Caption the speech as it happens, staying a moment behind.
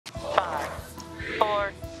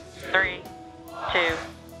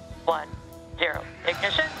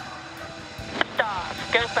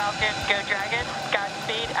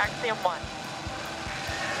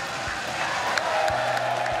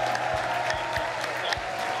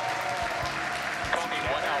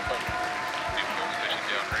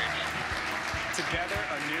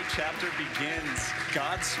chapter begins.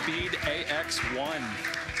 Godspeed AX-1.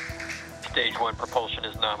 Stage 1 propulsion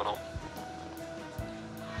is nominal.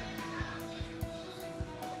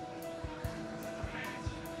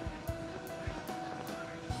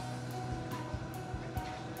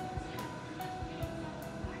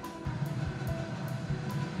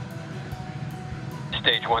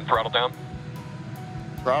 Stage 1 throttle down.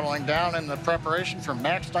 Throttling down in the preparation for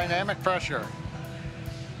max dynamic pressure.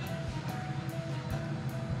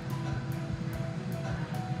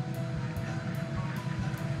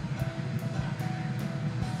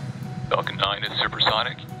 Falcon 9 is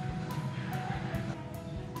supersonic.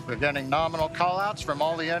 We're getting nominal callouts from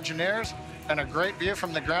all the engineers and a great view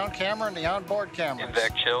from the ground camera and the onboard cameras.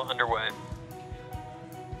 Invac chill underway.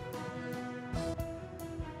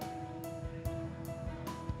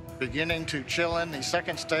 Beginning to chill in the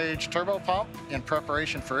second stage turbo pump in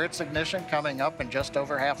preparation for its ignition coming up in just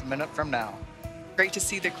over half a minute from now. Great to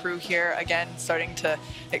see the crew here again, starting to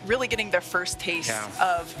really getting their first taste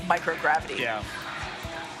of microgravity. Yeah.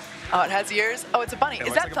 Oh, it has ears. Oh, it's a bunny.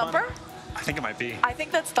 Is that like Thumper? I think it might be. I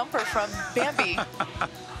think that's Thumper from Bambi.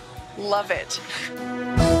 Love it.